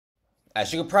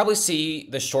As you can probably see,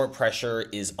 the short pressure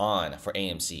is on for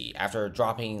AMC. After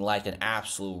dropping like an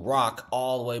absolute rock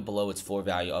all the way below its floor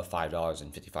value of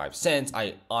 $5.55,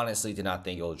 I honestly did not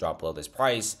think it will drop below this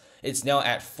price. It's now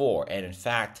at 4, and in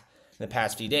fact, in the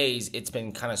past few days, it's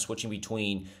been kind of switching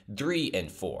between 3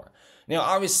 and 4. Now,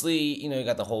 obviously, you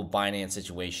got the whole Binance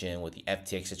situation with the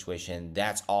FTX situation.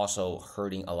 That's also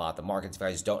hurting a lot of the markets. If you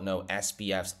guys don't know,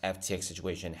 SBF's FTX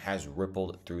situation has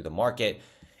rippled through the market,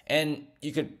 and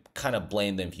you could kind of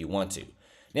blame them if you want to.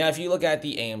 Now, if you look at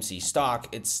the AMC stock,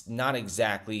 it's not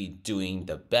exactly doing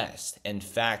the best. In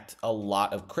fact, a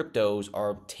lot of cryptos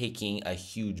are taking a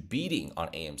huge beating on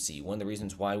AMC. One of the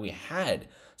reasons why we had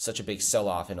such a big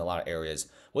sell-off in a lot of areas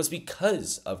was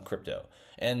because of crypto.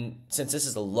 And since this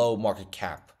is a low market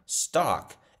cap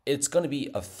stock, it's going to be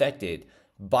affected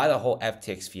by the whole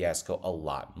FTX fiasco a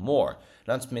lot more.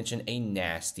 Not to mention a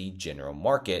nasty general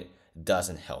market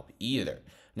doesn't help either.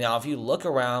 Now, if you look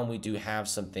around, we do have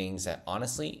some things that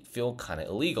honestly feel kind of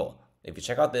illegal. If you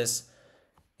check out this,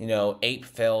 Ape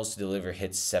fails to deliver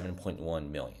hits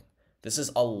 7.1 million. This is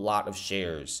a lot of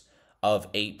shares of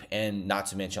Ape, and not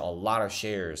to mention a lot of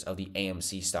shares of the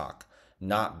AMC stock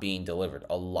not being delivered.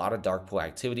 A lot of dark pool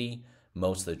activity,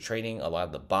 most of the trading, a lot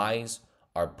of the buys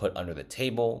are put under the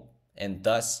table, and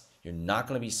thus you're not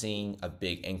going to be seeing a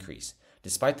big increase.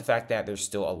 Despite the fact that there's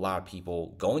still a lot of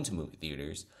people going to movie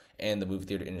theaters, and the movie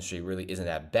theater industry really isn't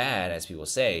that bad, as people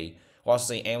say. We're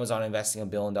also seeing Amazon investing $1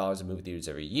 billion in movie theaters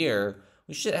every year.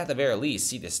 We should at the very least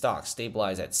see the stock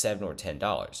stabilize at $7 or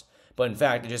 $10. But in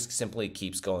fact, it just simply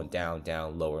keeps going down,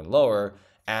 lower and lower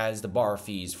as the bar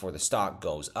fees for the stock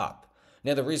goes up.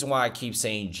 Now, the reason why I keep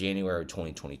saying January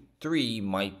 2023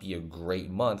 might be a great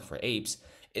month for apes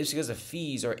is because the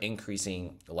fees are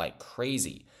increasing like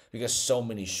crazy, because so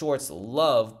many shorts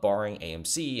love borrowing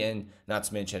AMC, and not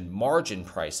to mention margin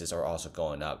prices are also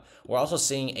going up. We're also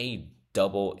seeing a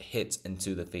double hit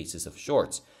into the faces of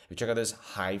shorts. If you check out this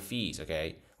high fees,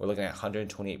 okay, we're looking at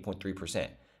 128.3%.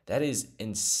 That is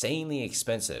insanely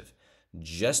expensive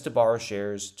just to borrow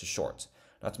shares to shorts.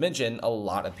 Not to mention a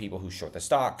lot of people who short the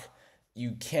stock,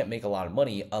 you can't make a lot of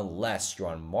money unless you're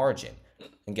on margin.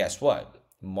 And guess what?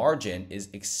 Margin is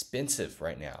expensive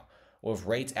right now. With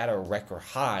rates at a record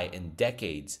high in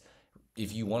decades,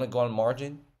 if you want to go on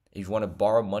margin, if you want to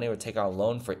borrow money or take out a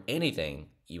loan for anything,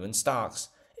 even stocks,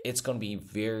 it's going to be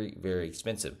very, very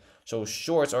expensive. So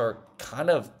shorts are kind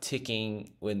of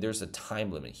ticking when there's a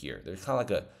time limit here. There's kind of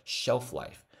like a shelf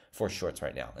life for shorts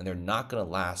right now, and they're not going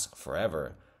to last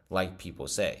forever like people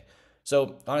say.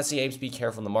 So honestly, apes, be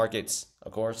careful in the markets.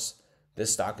 Of course,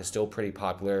 this stock is still pretty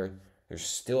popular. There's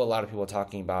still a lot of people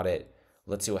talking about it.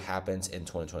 Let's see what happens in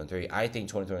 2023. I think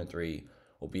 2023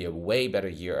 will be a way better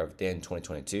year than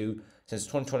 2022. Since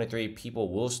 2023,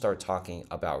 people will start talking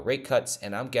about rate cuts,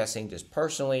 and I'm guessing just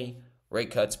personally,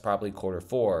 rate cuts probably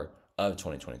Q4 of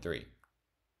 2023.